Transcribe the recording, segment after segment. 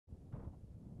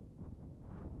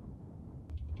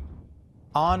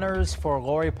Honors for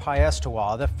Lori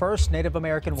PIESTEWA, the first Native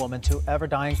American woman to ever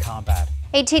die in combat.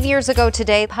 18 years ago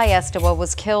today, PIESTEWA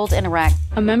was killed in Iraq.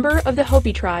 A member of the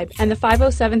Hopi tribe and the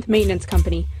 507th Maintenance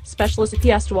Company, Specialist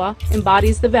PIESTEWA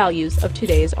embodies the values of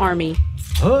today's Army.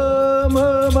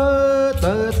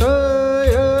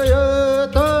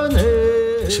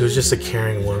 She was just a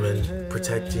caring woman,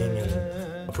 protecting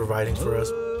and providing for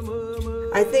us.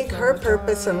 I think her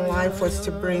purpose in life was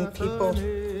to bring people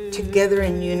together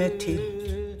in unity.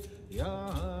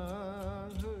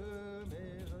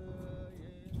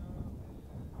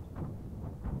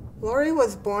 Lori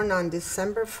was born on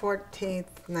December 14th,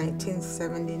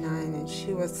 1979, and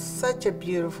she was such a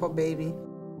beautiful baby.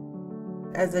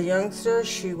 As a youngster,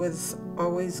 she was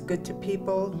always good to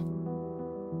people.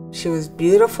 She was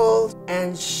beautiful,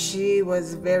 and she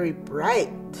was very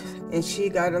bright, and she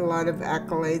got a lot of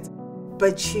accolades,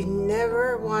 but she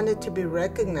never wanted to be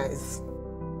recognized.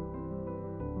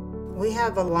 We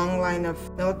have a long line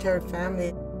of military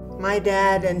family. My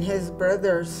dad and his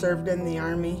brother served in the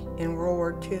Army in World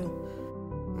War II.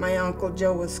 My Uncle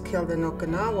Joe was killed in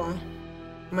Okinawa.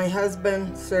 My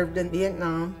husband served in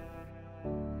Vietnam.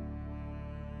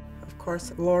 Of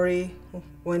course, Lori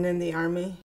went in the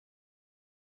Army,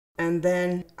 and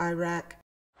then Iraq.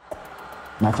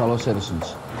 My fellow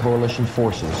citizens, coalition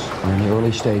forces are in the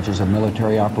early stages of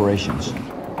military operations.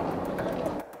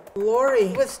 Lori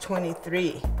was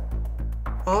 23.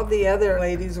 All the other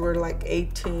ladies were like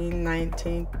 18,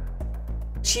 19.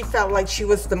 She felt like she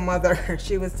was the mother.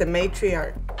 She was the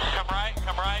matriarch. Come right,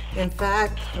 come right. In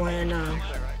fact, when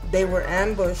they were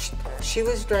ambushed, she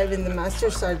was driving the master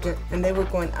sergeant, and they were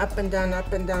going up and down,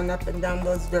 up and down, up and down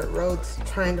those dirt roads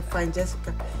trying to find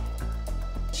Jessica.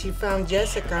 She found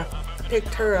Jessica,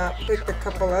 picked her up, picked a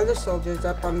couple other soldiers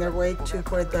up on their way to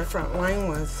where the front line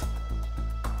was.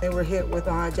 They were hit with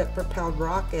a jet-propelled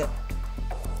rocket.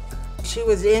 She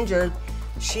was injured.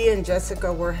 She and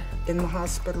Jessica were in the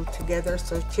hospital together,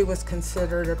 so she was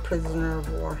considered a prisoner of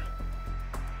war.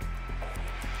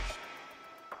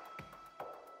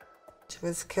 She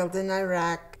was killed in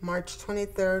Iraq, March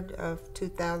 23rd of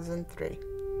 2003.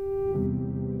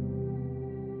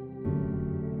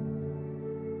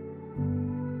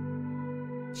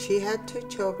 She had 2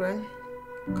 children.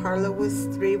 Carla was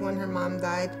 3 when her mom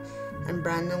died, and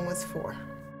Brandon was 4.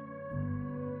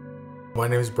 My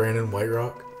name is Brandon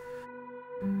Whiterock.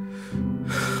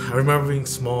 I remember being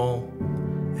small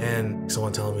and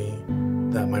someone telling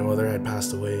me that my mother had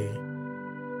passed away.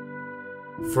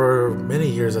 For many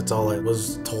years, that's all I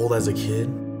was told as a kid.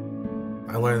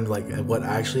 I learned like what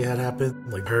actually had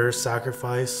happened, like her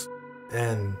sacrifice,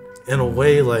 and in a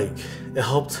way, like it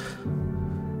helped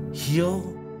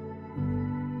heal.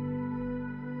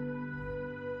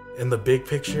 In the big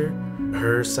picture,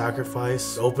 her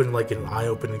sacrifice opened like an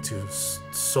eye-opening to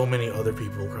so many other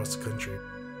people across the country.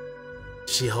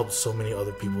 She helped so many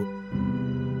other people.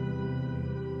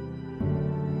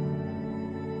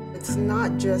 It's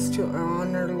not just to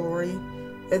honor Lori,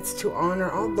 it's to honor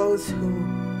all those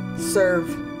who serve,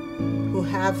 who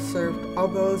have served, all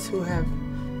those who have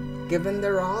given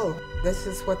their all. This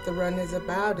is what the run is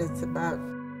about. It's about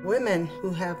women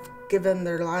who have given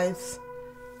their lives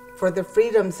for the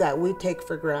freedoms that we take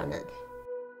for granted.